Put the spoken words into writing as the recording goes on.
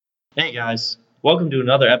Hey guys, welcome to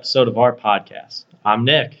another episode of our podcast. I'm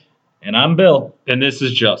Nick. And I'm Bill. And this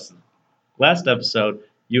is Justin. Last episode,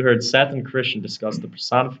 you heard Seth and Christian discuss the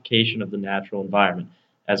personification of the natural environment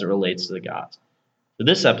as it relates to the gods. For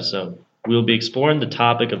this episode, we will be exploring the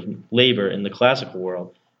topic of labor in the classical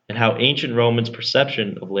world and how ancient Romans'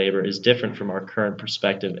 perception of labor is different from our current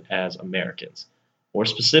perspective as Americans. More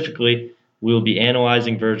specifically, we will be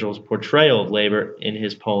analyzing Virgil's portrayal of labor in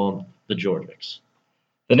his poem, The Georgics.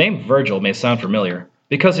 The name Virgil may sound familiar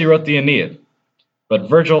because he wrote the Aeneid, but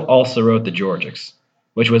Virgil also wrote the Georgics,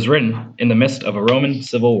 which was written in the midst of a Roman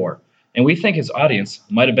civil war, and we think his audience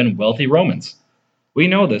might have been wealthy Romans. We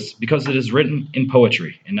know this because it is written in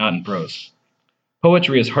poetry and not in prose.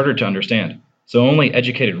 Poetry is harder to understand, so only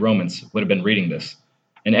educated Romans would have been reading this,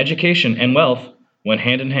 and education and wealth went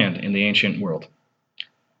hand in hand in the ancient world.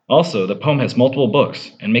 Also, the poem has multiple books,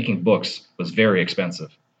 and making books was very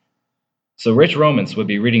expensive. So rich Romans would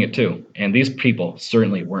be reading it too, and these people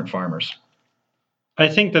certainly weren't farmers. I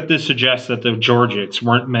think that this suggests that the Georgics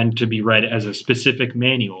weren't meant to be read as a specific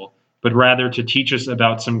manual, but rather to teach us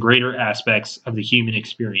about some greater aspects of the human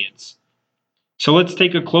experience. So let's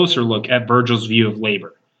take a closer look at Virgil's view of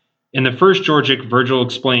labor. In the first Georgic, Virgil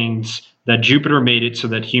explains that Jupiter made it so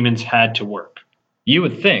that humans had to work. You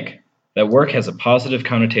would think that work has a positive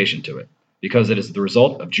connotation to it, because it is the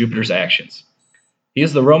result of Jupiter's actions. He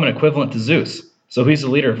is the Roman equivalent to Zeus, so he's the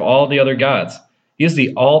leader of all the other gods. He is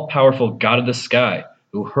the all-powerful god of the sky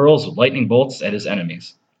who hurls lightning bolts at his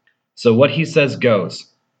enemies. So what he says goes.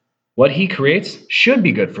 What he creates should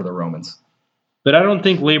be good for the Romans. But I don't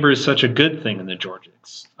think labor is such a good thing in the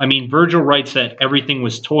Georgics. Virgil writes that everything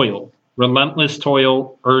was toil, relentless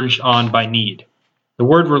toil urged on by need. The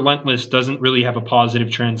word relentless doesn't really have a positive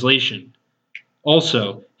translation.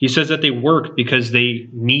 Also, he says that they work because they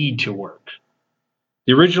need to work.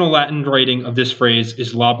 The original Latin writing of this phrase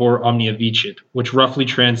is labor omnia vicit, which roughly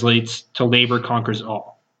translates to labor conquers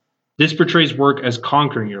all. This portrays work as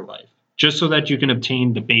conquering your life, just so that you can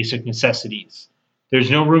obtain the basic necessities. There's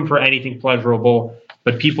no room for anything pleasurable,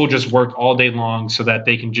 but people just work all day long so that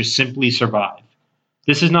they can just simply survive.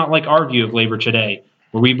 This is not like our view of labor today,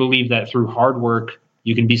 where we believe that through hard work,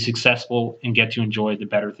 you can be successful and get to enjoy the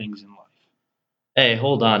better things in life. Hey,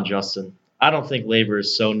 hold on, Justin. I don't think labor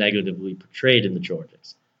is so negatively portrayed in the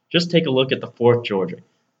Georgics. Just take a look at the fourth Georgic,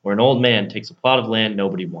 where an old man takes a plot of land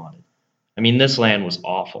nobody wanted. This land was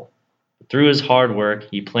awful. But through his hard work,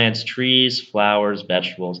 he plants trees, flowers,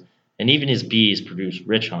 vegetables, and even his bees produce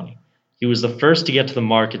rich honey. He was the first to get to the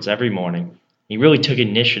markets every morning. He really took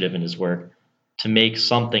initiative in his work to make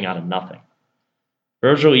something out of nothing.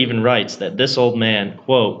 Virgil even writes that this old man,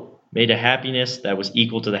 quote, made a happiness that was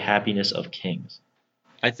equal to the happiness of kings.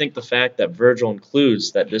 I think the fact that Virgil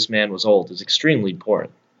includes that this man was old is extremely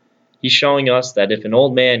important. He's showing us that if an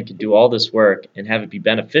old man could do all this work and have it be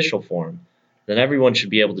beneficial for him, then everyone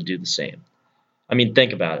should be able to do the same.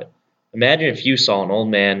 Think about it. Imagine if you saw an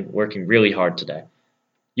old man working really hard today.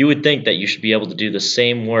 You would think that you should be able to do the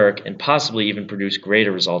same work and possibly even produce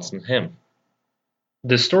greater results than him.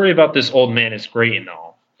 The story about this old man is great and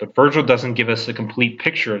all, but Virgil doesn't give us a complete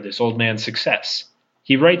picture of this old man's success.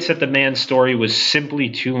 He writes that the man's story was simply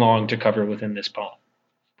too long to cover within this poem.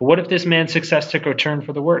 But what if this man's success took a turn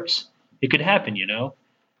for the worse? It could happen, you know.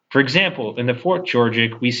 For example, in the fourth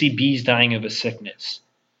Georgic, we see bees dying of a sickness.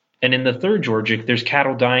 And in the third Georgic, there's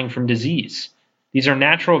cattle dying from disease. These are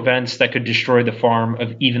natural events that could destroy the farm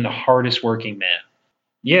of even the hardest working man.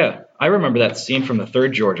 Yeah, I remember that scene from the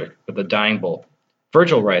third Georgic with the dying bull.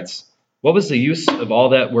 Virgil writes, what was the use of all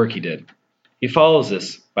that work he did? He follows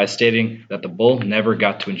this by stating that the bull never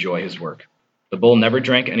got to enjoy his work. The bull never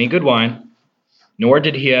drank any good wine, nor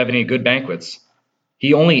did he have any good banquets.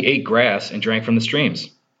 He only ate grass and drank from the streams.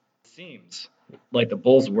 It seems like the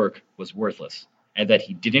bull's work was worthless, and that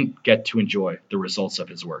he didn't get to enjoy the results of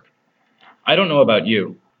his work. I don't know about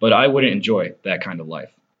you, but I wouldn't enjoy that kind of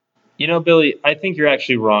life. Billy, I think you're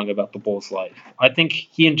actually wrong about the bull's life. I think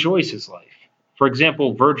he enjoys his life. For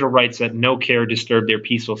example, Virgil writes that no care disturbed their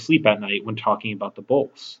peaceful sleep at night when talking about the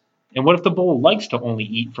bulls. And what if the bull likes to only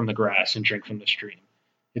eat from the grass and drink from the stream?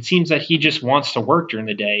 It seems that he just wants to work during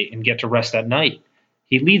the day and get to rest at night.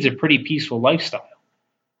 He leads a pretty peaceful lifestyle.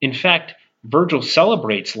 In fact, Virgil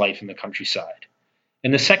celebrates life in the countryside. In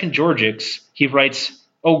the second Georgics, he writes,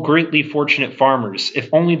 "O greatly fortunate farmers,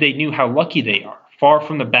 if only they knew how lucky they are. Far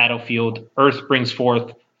from the battlefield, earth brings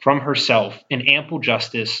forth from herself in ample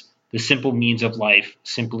justice the simple means of life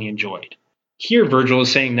simply enjoyed." Here, Virgil is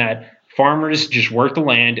saying that farmers just work the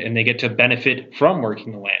land and they get to benefit from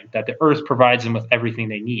working the land, that the earth provides them with everything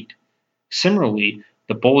they need. Similarly,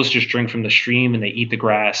 the bulls just drink from the stream and they eat the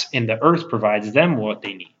grass, and the earth provides them what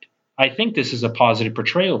they need. I think this is a positive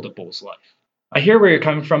portrayal of the bull's life. I hear where you're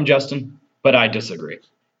coming from, Justin, but I disagree.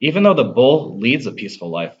 Even though the bull leads a peaceful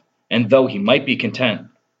life, and though he might be content,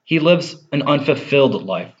 he lives an unfulfilled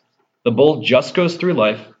life. The bull just goes through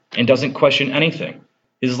life and doesn't question anything.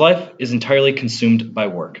 His life is entirely consumed by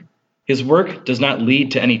work. His work does not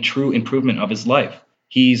lead to any true improvement of his life.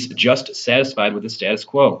 He's just satisfied with the status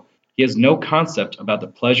quo. He has no concept about the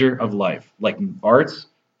pleasure of life, like arts,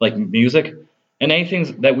 like music, and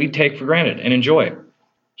anything that we take for granted and enjoy.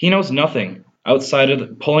 He knows nothing outside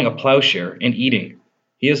of pulling a plowshare and eating.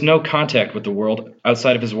 He has no contact with the world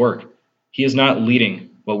outside of his work. He is not leading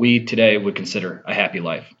what we today would consider a happy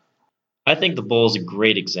life. I think the bull is a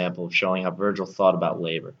great example of showing how Virgil thought about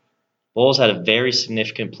labor. Bulls had a very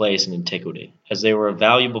significant place in antiquity, as they were a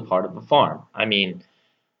valuable part of a farm. I mean,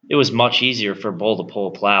 it was much easier for a bull to pull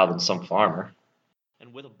a plow than some farmer.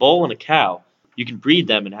 And with a bull and a cow, you could breed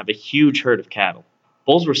them and have a huge herd of cattle.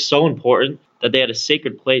 Bulls were so important that they had a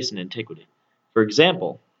sacred place in antiquity. For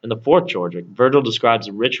example, in the fourth Georgic, Virgil describes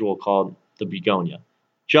a ritual called the begonia.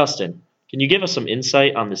 Justin, can you give us some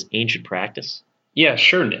insight on this ancient practice? Yeah,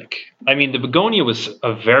 sure, Nick. I mean, the begonia was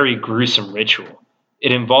a very gruesome ritual.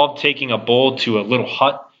 It involved taking a bull to a little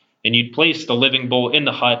hut, and you'd place the living bull in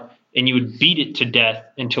the hut, and you would beat it to death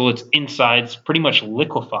until its insides pretty much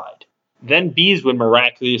liquefied. Then bees would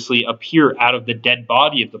miraculously appear out of the dead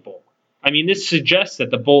body of the bull. I mean, this suggests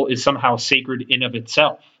that the bull is somehow sacred in of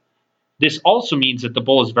itself. This also means that the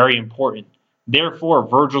bull is very important. Therefore,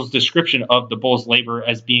 Virgil's description of the bull's labor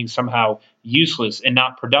as being somehow useless and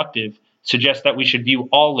not productive suggests that we should view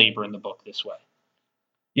all labor in the book this way.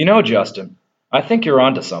 You know, Justin, I think you're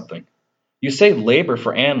onto something. You say labor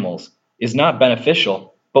for animals is not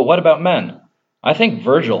beneficial, but what about men? I think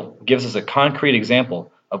Virgil gives us a concrete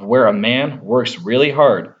example of where a man works really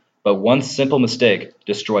hard, but one simple mistake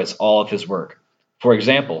destroys all of his work. For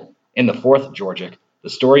example, in the fourth Georgic, the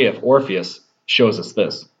story of Orpheus shows us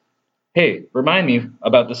this. Hey, remind me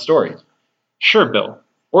about this story. Sure, Bill.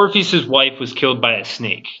 Orpheus's wife was killed by a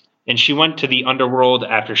snake, and she went to the underworld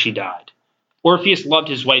after she died. Orpheus loved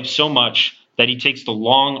his wife so much that he takes the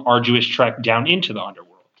long, arduous trek down into the underworld.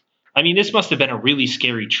 I mean, this must have been a really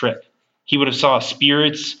scary trip. He would have saw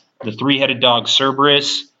spirits, the three-headed dog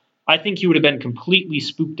Cerberus. I think he would have been completely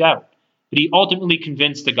spooked out. But he ultimately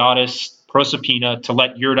convinced the goddess Proserpina to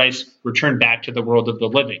let Eurydice return back to the world of the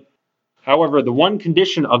living. However, the one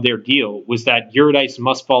condition of their deal was that Eurydice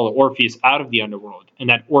must follow Orpheus out of the underworld, and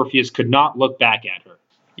that Orpheus could not look back at her.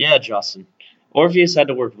 Yeah, Justin. Orpheus had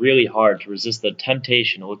to work really hard to resist the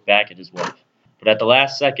temptation to look back at his wife. But at the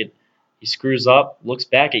last second, he screws up, looks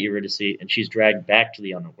back at Eurydice, and she's dragged back to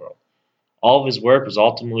the underworld. All of his work was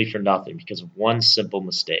ultimately for nothing because of one simple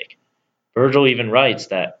mistake. Virgil even writes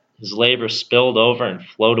that his labor spilled over and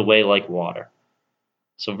flowed away like water.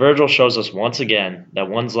 So Virgil shows us once again that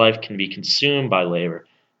one's life can be consumed by labor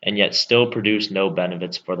and yet still produce no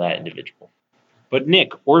benefits for that individual. But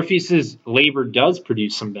Nick, Orpheus's labor does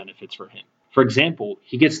produce some benefits for him. For example,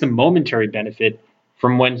 he gets the momentary benefit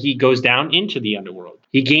from when he goes down into the underworld.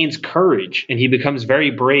 He gains courage and he becomes very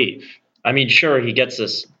brave. I mean, sure, he gets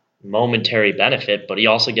this momentary benefit, but he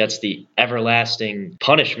also gets the everlasting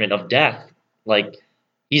punishment of death. Like,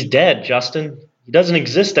 he's dead, Justin. He doesn't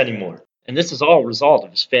exist anymore. And this is all a result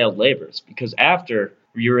of his failed labors, because after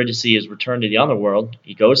Eurydice is returned to the underworld,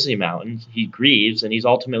 he goes to the mountains, he grieves, and he's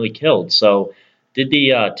ultimately killed. So, did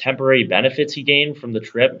the temporary benefits he gained from the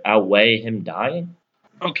trip outweigh him dying?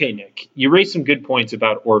 Okay, Nick, you raised some good points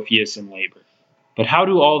about Orpheus and labor. But how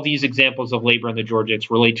do all these examples of labor in the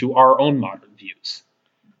Georgics relate to our own modern views?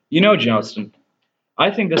 You know, Johnston,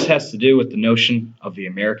 I think this has to do with the notion of the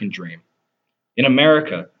American dream. In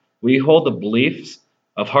America, we hold the beliefs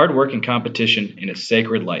of hard work and competition in a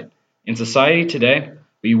sacred light. In society today,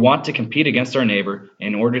 we want to compete against our neighbor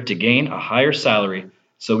in order to gain a higher salary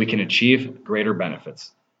so we can achieve greater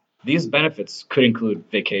benefits. These benefits could include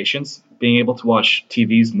vacations, being able to watch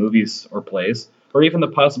TVs, movies, or plays, or even the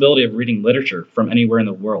possibility of reading literature from anywhere in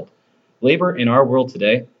the world. Labor in our world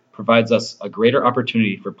today provides us a greater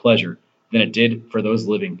opportunity for pleasure than it did for those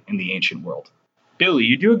living in the ancient world. Billy,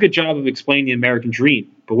 you do a good job of explaining the American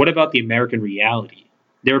dream, but what about the American reality?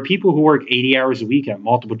 There are people who work 80 hours a week at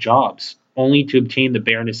multiple jobs, only to obtain the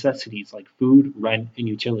bare necessities like food, rent, and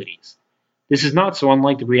utilities. This is not so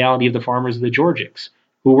unlike the reality of the farmers of the Georgics,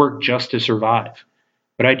 who work just to survive.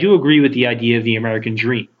 But I do agree with the idea of the American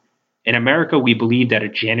dream. In America, we believe that a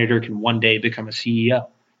janitor can one day become a CEO.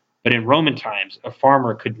 But in Roman times, a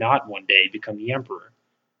farmer could not one day become the emperor.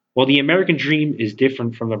 While the American dream is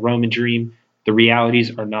different from the Roman dream, the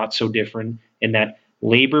realities are not so different in that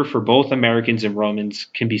labor for both Americans and Romans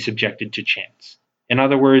can be subjected to chance. In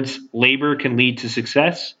other words, labor can lead to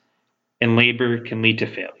success and labor can lead to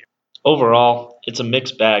failure. Overall, it's a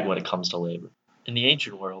mixed bag when it comes to labor. In the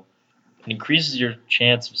ancient world, it increases your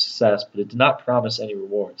chance of success, but it did not promise any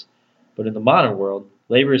rewards. But in the modern world,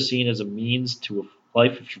 labor is seen as a means to a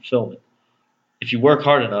life of fulfillment. If you work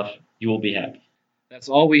hard enough, you will be happy. That's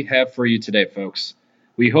all we have for you today, folks.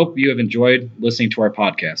 We hope you have enjoyed listening to our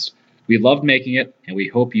podcast. We loved making it, and we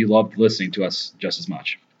hope you loved listening to us just as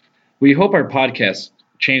much. We hope our podcast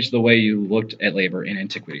changed the way you looked at labor in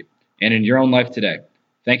antiquity and in your own life today.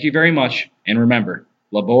 Thank you very much, and remember,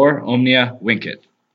 labor omnia vincit.